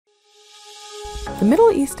The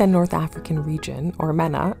Middle East and North African region, or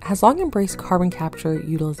MENA, has long embraced carbon capture,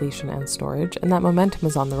 utilization, and storage, and that momentum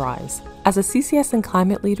is on the rise. As a CCS and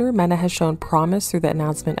climate leader, MENA has shown promise through the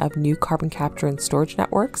announcement of new carbon capture and storage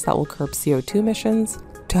networks that will curb CO2 emissions,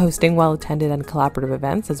 to hosting well-attended and collaborative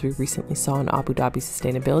events, as we recently saw in Abu Dhabi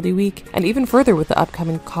Sustainability Week, and even further with the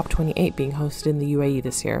upcoming COP28 being hosted in the UAE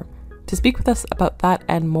this year. To speak with us about that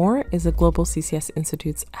and more is the Global CCS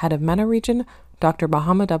Institute's head of MENA region, Dr.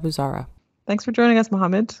 Mohammad Abu Zahra. Thanks for joining us,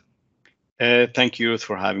 Mohammed. Thank you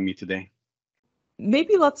for having me today.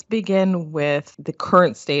 Maybe let's begin with the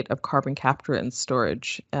current state of carbon capture and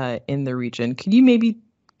storage in the region. Can you maybe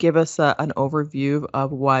give us an overview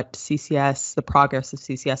of what CCS, the progress of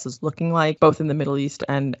CCS is looking like, both in the Middle East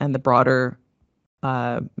and the broader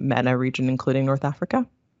MENA region, including North Africa?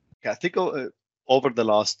 Yeah, I think over the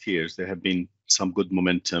last years, there have been some good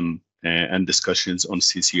momentum and discussions on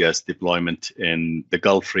CCUS deployment in the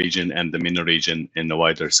Gulf region and the MENA region in a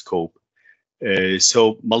wider scope.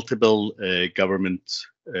 So multiple government,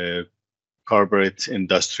 corporate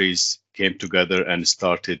industries came together and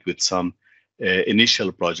started with some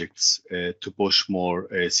initial projects to push more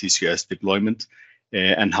CCUS deployment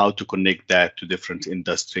and how to connect that to different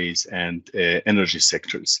industries and energy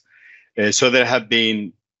sectors. So there have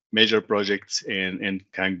been major projects in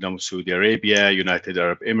Kingdom of Saudi Arabia, United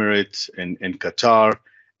Arab Emirates, and Qatar.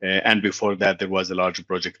 And before that, there was a large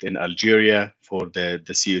project in Algeria for the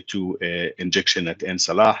CO2 injection at En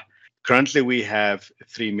Salah. Currently, we have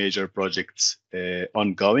 3 major projects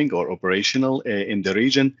ongoing or operational in the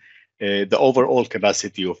region. The overall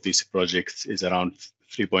capacity of these projects is around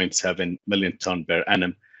 3.7 million ton per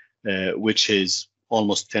annum, which is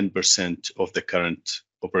almost 10% of the current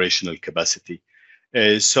operational capacity.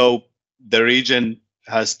 So the region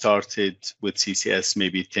has started with CCS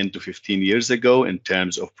maybe 10 to 15 years ago in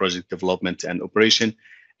terms of project development and operation.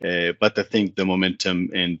 But I think the momentum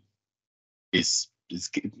is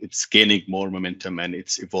gaining more momentum, and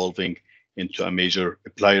it's evolving into a major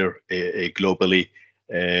player globally.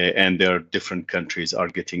 And there are different countries are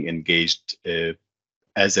getting engaged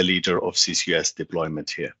as a leader of CCUS deployment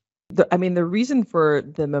here. The reason for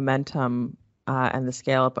the momentum and the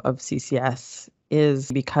scale up of CCS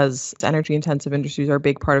is because energy intensive industries are a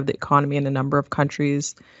big part of the economy in a number of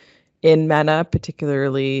countries in MENA,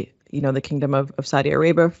 particularly, the Kingdom of Saudi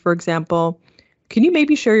Arabia, for example. Can you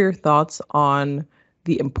maybe share your thoughts on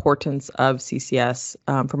the importance of CCS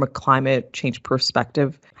from a climate change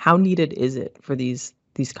perspective? How needed is it for these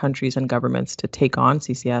countries and governments to take on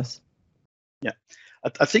CCS? Yeah,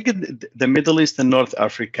 I think in the Middle East and North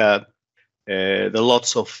Africa, there are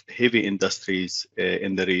lots of heavy industries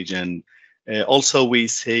in the region. Also, we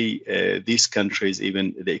see these countries,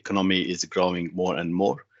 even the economy is growing more and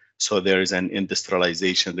more. So there is an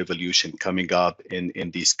industrialization revolution coming up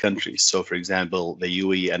in these countries. So, for example, the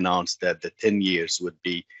UAE announced that the 10 years would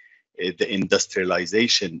be the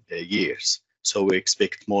industrialization years. So we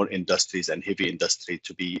expect more industries and heavy industry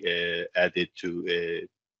to be added to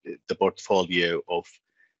the portfolio of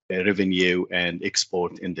revenue and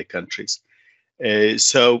export in the countries.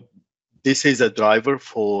 So this is a driver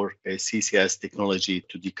for CCS technology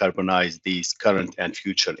to decarbonize these current and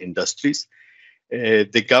future industries.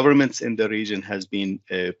 The governments in the region has been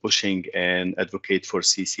pushing and advocate for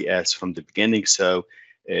CCS from the beginning. So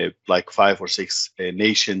like 5 or 6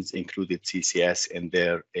 nations included CCS in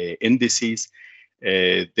their indices.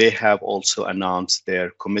 They have also announced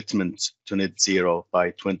their commitment to net zero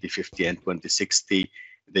by 2050 and 2060.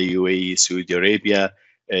 The UAE, Saudi Arabia,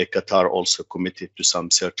 Qatar also committed to some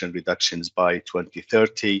certain reductions by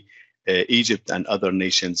 2030. Egypt and other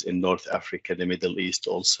nations in North Africa, the Middle East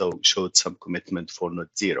also showed some commitment for net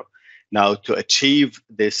zero. Now, to achieve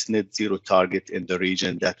this net zero target in the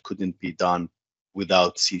region, that couldn't be done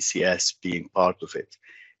without CCS being part of it.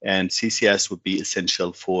 And CCS would be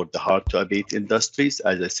essential for the hard-to-abate industries,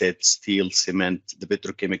 as I said, steel, cement, the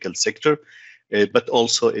petrochemical sector, but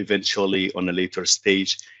also eventually on a later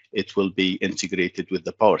stage, it will be integrated with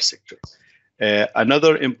the power sector.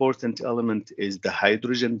 Another important element is the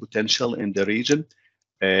hydrogen potential in the region.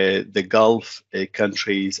 The Gulf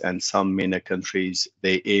countries and some MENA countries,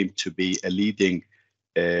 they aim to be a leading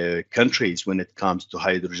countries when it comes to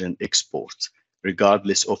hydrogen exports,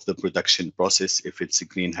 regardless of the production process, if it's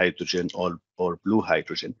green hydrogen or blue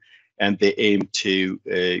hydrogen. And they aim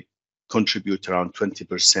to contribute around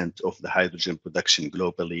 20% of the hydrogen production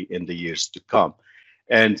globally in the years to come.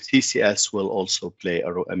 And CCS will also play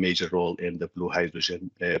a major role in the blue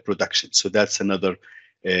hydrogen production. So that's another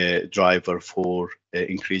driver for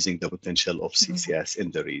increasing the potential of CCS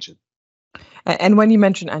in the region. And when you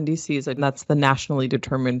mention NDCs, that's the nationally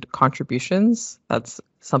determined contributions. That's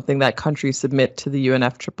something that countries submit to the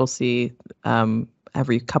UNFCCC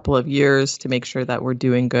every couple of years to make sure that we're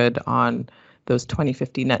doing good on those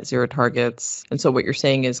 2050 net zero targets. And so what you're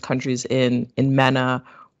saying is countries in MENA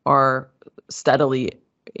are steadily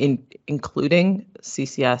including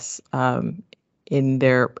CCS in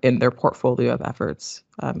their portfolio of efforts,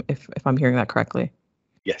 if I'm hearing that correctly.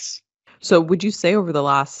 Yes. So would you say over the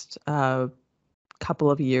last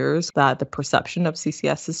couple of years that the perception of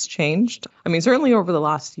CCS has changed? I mean, certainly over the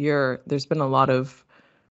last year, there's been a lot of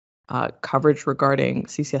coverage regarding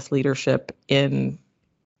CCS leadership in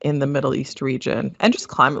the Middle East region and just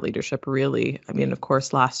climate leadership, really. I mean, of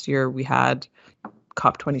course, last year we had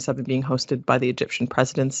COP27 being hosted by the Egyptian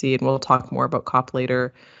presidency, and we'll talk more about COP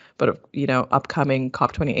later. But, upcoming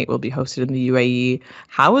COP28 will be hosted in the UAE.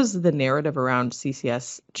 How has the narrative around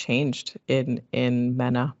CCS changed in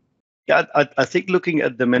MENA? Yeah, I think looking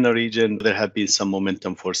at the MENA region, there have been some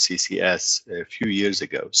momentum for CCS a few years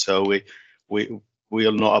ago. So we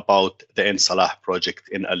all know about the En Salah project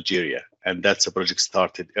in Algeria, and that's a project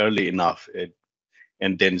started early enough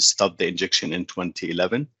and then stopped the injection in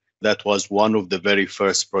 2011. That was one of the very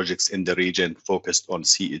first projects in the region focused on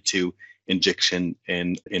CO2 injection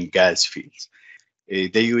in gas fields.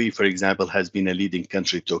 The UAE, for example, has been a leading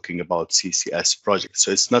country talking about CCS projects.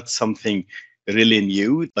 So it's not something really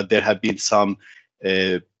new, but there have been some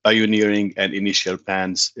pioneering and initial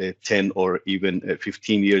plans 10 or even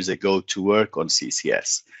 15 years ago to work on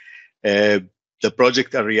CCS. The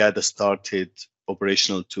project Al Riyadh started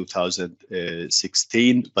operational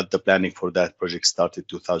 2016, but the planning for that project started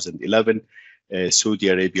 2011. Saudi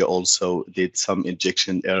Arabia also did some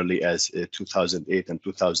injection early as 2008 and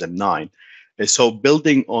 2009. So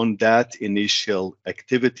building on that initial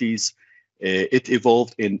activities, it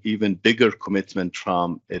evolved in even bigger commitment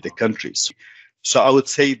from the countries. So I would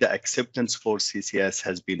say the acceptance for CCS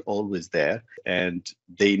has been always there, and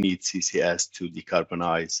they need CCS to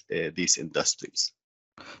decarbonize these industries.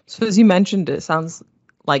 So as you mentioned, it sounds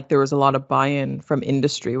like there was a lot of buy-in from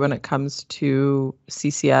industry when it comes to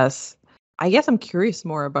CCS. I guess I'm curious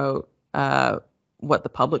more about what the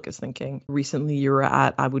public is thinking. Recently, you were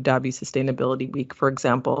at Abu Dhabi Sustainability Week, for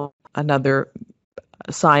example, another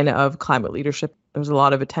sign of climate leadership. There was a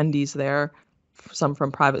lot of attendees there, some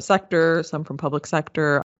from private sector, some from public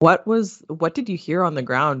sector. What did you hear on the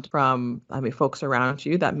ground from, folks around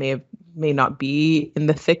you that may not be in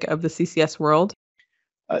the thick of the CCS world?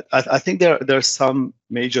 I think there are some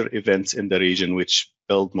major events in the region which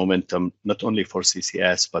build momentum, not only for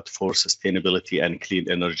CCS, but for sustainability and clean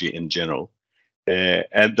energy in general.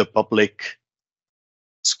 And the public,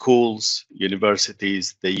 schools,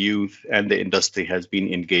 universities, the youth, and the industry has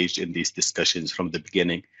been engaged in these discussions from the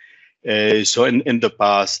beginning. So in the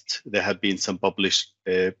past, there have been some published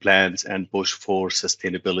plans and push for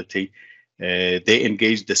sustainability. They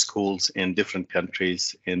engaged the schools in different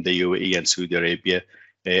countries in the UAE and Saudi Arabia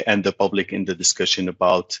and the public in the discussion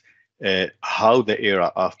about how the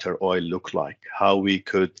era after oil looked like, how we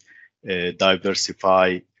could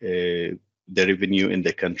diversify the revenue in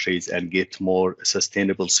the countries and get more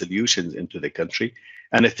sustainable solutions into the country.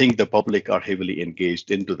 And I think the public are heavily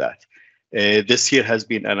engaged into that. This year has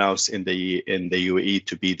been announced in the UAE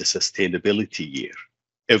to be the sustainability year.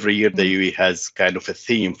 Every year, the UAE has kind of a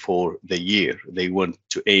theme for the year they want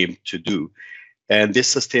to aim to do. And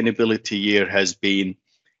this sustainability year has been,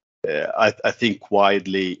 I think,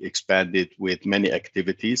 widely expanded with many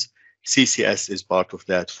activities. CCS is part of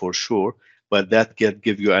that for sure, but that can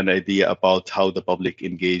give you an idea about how the public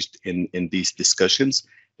engaged in these discussions.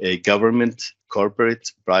 Government,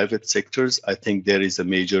 corporate, private sectors, I think there is a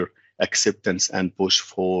major acceptance and push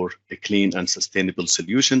for clean and sustainable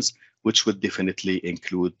solutions, which would definitely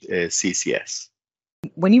include CCS.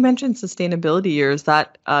 When you mentioned sustainability year, is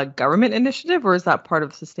that a government initiative or is that part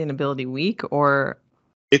of Sustainability Week? Or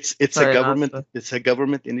it's a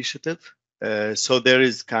government initiative. So there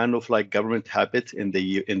is kind of like government habit in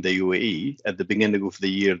the UAE. At the beginning of the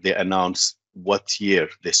year, they announce what year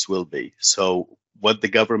this will be. So what the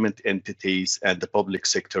government entities and the public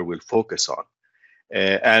sector will focus on.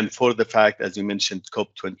 And for the fact, as you mentioned,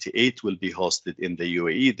 COP28 will be hosted in the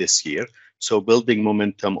UAE this year. So building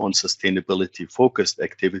momentum on sustainability-focused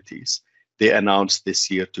activities, they announced this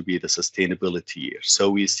year to be the sustainability year. So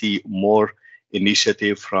we see more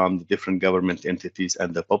initiative from the different government entities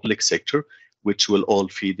and the public sector, which will all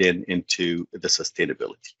feed into the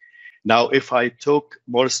sustainability. Now, if I talk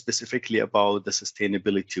more specifically about the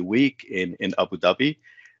Sustainability Week in Abu Dhabi,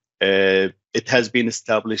 it has been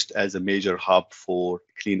established as a major hub for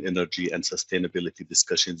clean energy and sustainability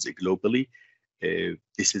discussions globally.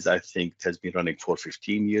 This is, I think, it has been running for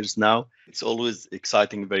 15 years now. It's always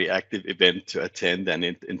exciting, very active event to attend and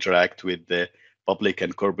interact with the public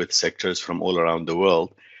and corporate sectors from all around the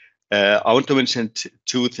world. I want to mention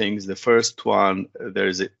two things. The first one,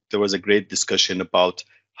 there was a great discussion about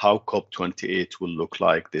how COP28 will look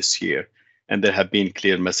like this year. And there have been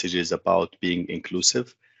clear messages about being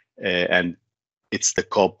inclusive. And it's the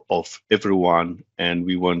COP of everyone, and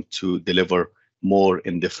we want to deliver more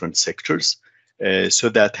in different sectors. So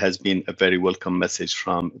that has been a very welcome message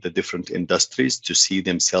from the different industries to see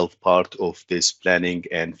themselves part of this planning,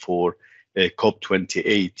 and for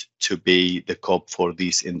COP28 to be the COP for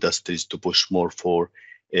these industries to push more for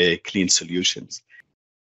clean solutions.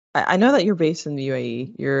 I know that you're based in the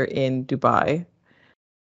UAE, you're in Dubai.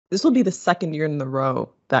 This will be the second year in a row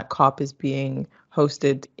that COP is being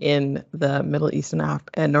hosted in the Middle East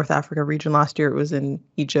and North Africa region. Last year it was in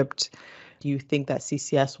Egypt. Do you think that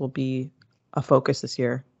CCS will be a focus this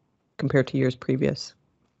year compared to years previous?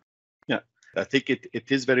 Yeah, I think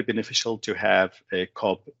it is very beneficial to have a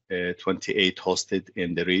COP28 hosted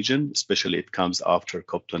in the region, especially it comes after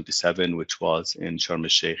COP27, which was in Sharm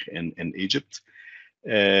el-Sheikh in Egypt.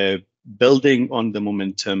 Building on the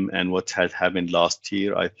momentum and what had happened last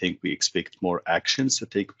year, I think we expect more actions to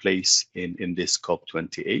take place in this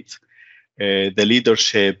COP28. The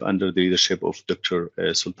leadership, under the leadership of Dr.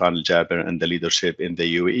 Sultan Al-Jaber and the leadership in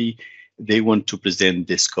the UAE, they want to present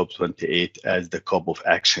this COP28 as the COP of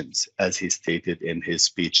actions, as he stated in his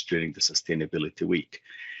speech during the Sustainability Week.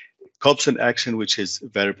 COPs in action, which is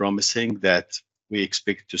very promising, that we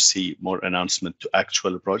expect to see more announcement to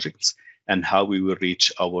actual projects and how we will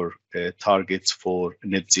reach our targets for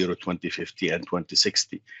net zero 2050 and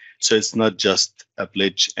 2060. So it's not just a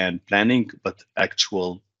pledge and planning, but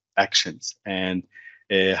actual actions. And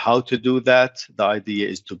how to do that, the idea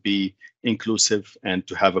is to be inclusive and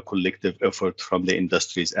to have a collective effort from the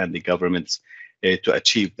industries and the governments to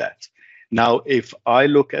achieve that. Now, if I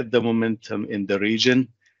look at the momentum in the region,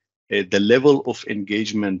 the level of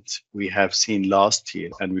engagement we have seen last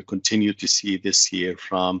year, and we continue to see this year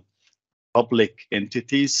from public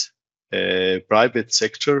entities, private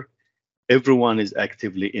sector, everyone is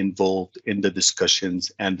actively involved in the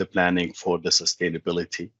discussions and the planning for the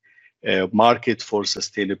sustainability. Market for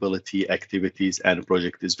sustainability activities and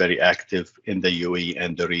project is very active in the UAE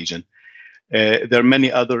and the region. There are many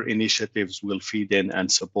other initiatives will feed in and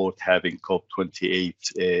support having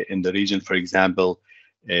COP28 in the region. For example,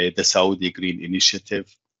 the Saudi Green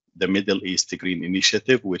Initiative, the Middle East Green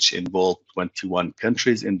Initiative, which involved 21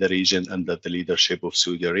 countries in the region under the leadership of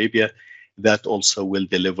Saudi Arabia, that also will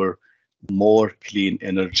deliver more clean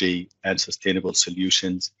energy and sustainable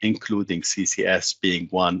solutions, including CCS being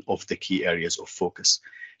one of the key areas of focus.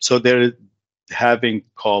 So having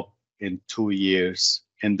COP in 2 years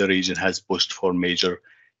in the region has pushed for major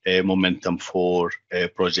momentum for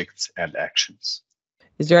projects and actions.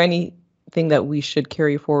 Is there anything that we should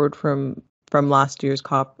carry forward from last year's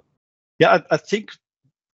COP? Yeah, I think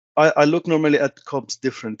I look normally at COPs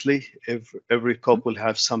differently. Every COP will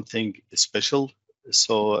have something special.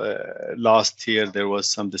 So last year, there was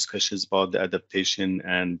some discussions about the adaptation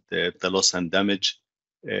and the loss and damage.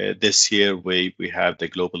 This year, we have the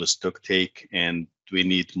global stocktake, and we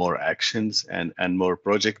need more actions and more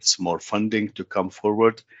projects, more funding to come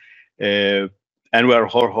forward. And we are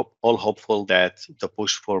all hopeful that the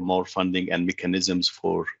push for more funding and mechanisms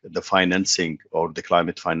for the financing or the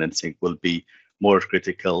climate financing will be more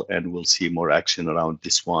critical, and we'll see more action around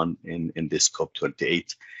this one in this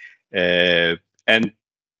COP28. And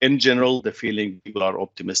in general, the feeling people are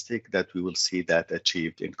optimistic that we will see that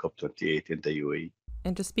achieved in COP28 in the UAE.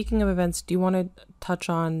 And just speaking of events, do you want to touch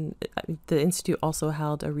on the Institute also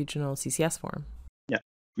held a regional CCS forum? Yeah,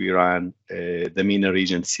 we ran the MENA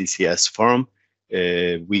region CCS forum.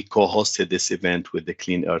 We co-hosted this event with the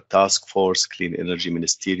Clean Air Task Force, Clean Energy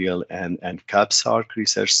Ministerial, and CAPSARC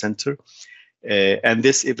Research Center. And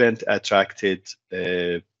this event attracted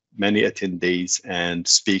many attendees and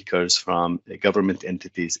speakers from government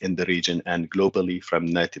entities in the region and globally from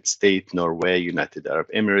United States, Norway, United Arab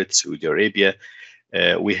Emirates, Saudi Arabia.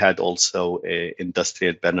 We had also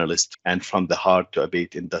industrial panelists and from the hard to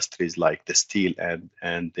abate industries like the steel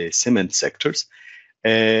and the cement sectors.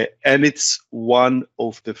 And it's one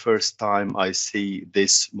of the first time I see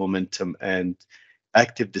this momentum and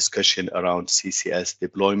active discussion around CCS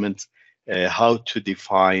deployment, how to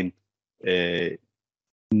define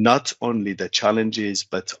not only the challenges,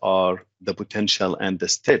 but are the potential and the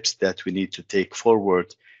steps that we need to take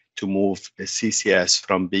forward to move CCS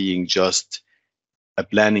from being just a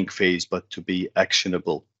planning phase, but to be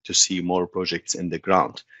actionable, to see more projects in the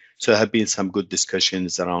ground. So there have been some good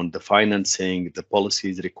discussions around the financing, the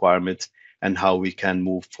policies requirements, and how we can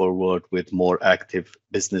move forward with more active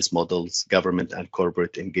business models, government and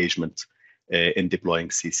corporate engagement in deploying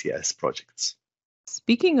CCS projects.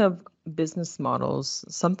 Speaking of business models,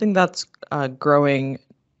 something that's growing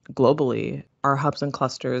globally are hubs and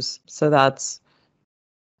clusters. So that's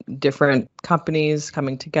different companies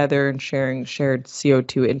coming together and sharing shared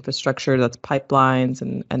CO2 infrastructure, that's pipelines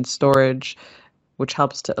and storage, which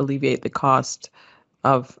helps to alleviate the cost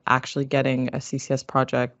of actually getting a CCS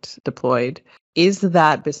project deployed. Is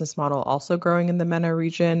that business model also growing in the MENA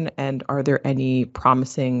region? And are there any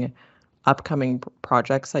promising upcoming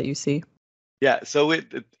projects that you see? Yeah, so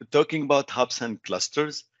talking about hubs and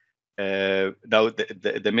clusters, now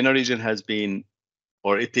the MENA region has been,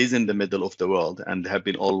 or it is in the middle of the world and have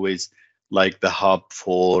been always like the hub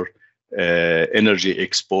for energy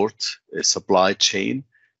export supply chain.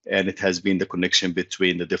 And it has been the connection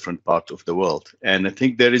between the different parts of the world. And I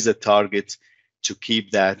think there is a target to keep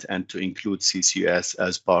that and to include CCUS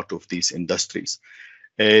as part of these industries.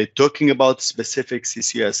 Talking about specific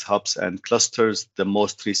CCUS hubs and clusters, the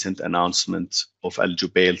most recent announcement of Al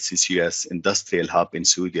Jubail CCUS Industrial Hub in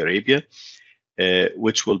Saudi Arabia,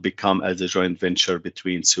 which will become as a joint venture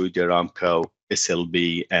between Saudi Aramco,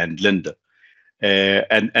 SLB, and Linde.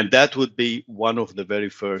 And that would be one of the very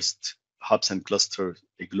first hubs and clusters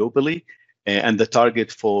globally. And the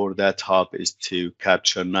target for that hub is to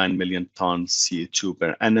capture 9 million tons CO2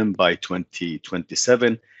 per annum by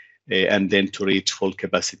 2027, and then to reach full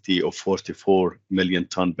capacity of 44 million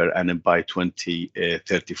tons per annum by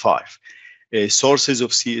 2035. Sources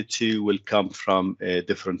of CO2 will come from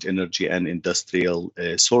different energy and industrial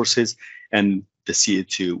sources, and the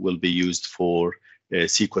CO2 will be used for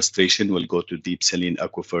sequestration, will go to deep saline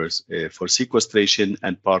aquifers for sequestration,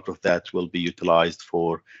 and part of that will be utilized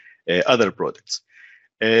for other products.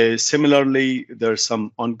 Similarly, there are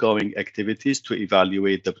some ongoing activities to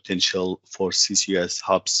evaluate the potential for CCUS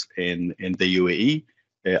hubs in the UAE.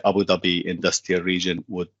 Abu Dhabi Industrial Region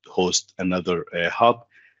would host another hub.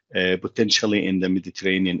 Potentially in the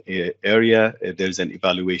Mediterranean area, there's an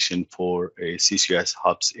evaluation for CCUS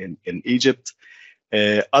hubs in Egypt.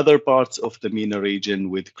 Other parts of the MENA region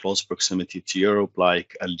with close proximity to Europe,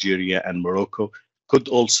 like Algeria and Morocco, could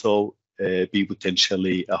also be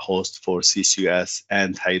potentially a host for CCUS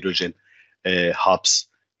and hydrogen hubs,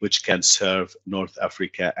 which can serve North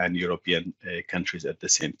Africa and European countries at the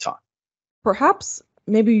same time. Perhaps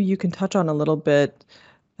maybe you can touch on a little bit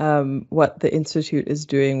what the Institute is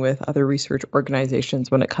doing with other research organizations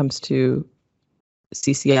when it comes to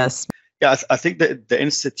CCS. Yeah, I think that the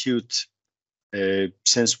Institute,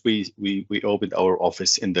 since we opened our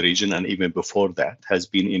office in the region and even before that, has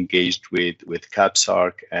been engaged with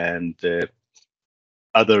CAPSARC and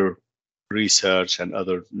other research and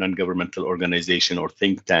other non-governmental organization or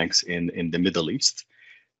think tanks in the Middle East.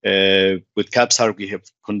 With CAPSARC, we have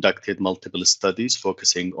conducted multiple studies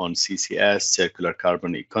focusing on CCS, circular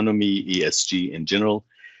carbon economy, ESG in general.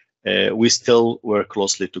 We still work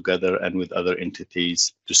closely together and with other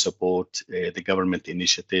entities to support the government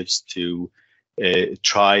initiatives to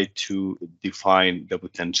try to define the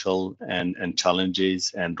potential and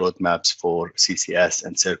challenges and roadmaps for CCS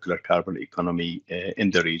and circular carbon economy in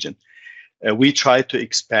the region. We try to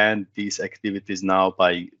expand these activities now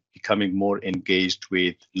by becoming more engaged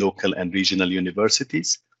with local and regional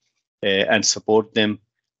universities and support them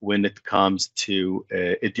when it comes to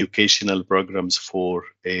educational programs for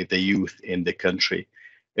the youth in the country.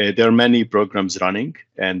 There are many programs running,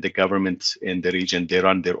 and the governments in the region, they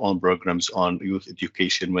run their own programs on youth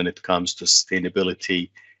education when it comes to sustainability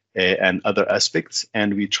and other aspects.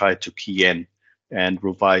 And we try to key in and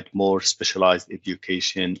provide more specialized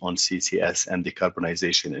education on CCS and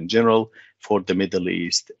decarbonization in general for the Middle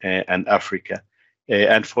East and Africa.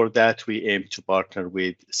 And for that, we aim to partner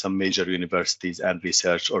with some major universities and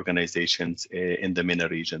research organizations in the MENA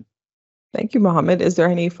region. Thank you, Mohammad. Is there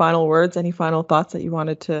any final words, any final thoughts that you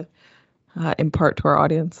wanted to impart to our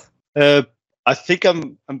audience? I think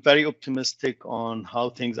I'm very optimistic on how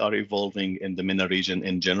things are evolving in the MENA region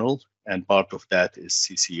in general, and part of that is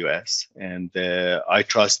CCUS. And I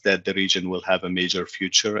trust that the region will have a major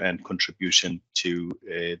future and contribution to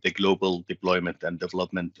the global deployment and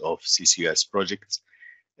development of CCUS projects.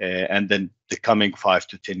 And then the coming 5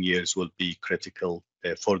 to 10 years will be critical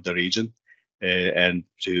for the region and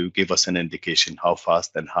to give us an indication how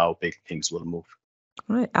fast and how big things will move.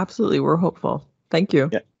 All right, absolutely. We're hopeful. Thank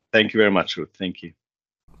you. Yeah. Thank you very much, Ruth. Thank you.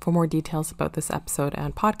 For more details about this episode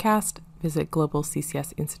and podcast, visit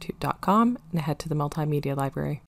globalccsinstitute.com and head to the Multimedia Library.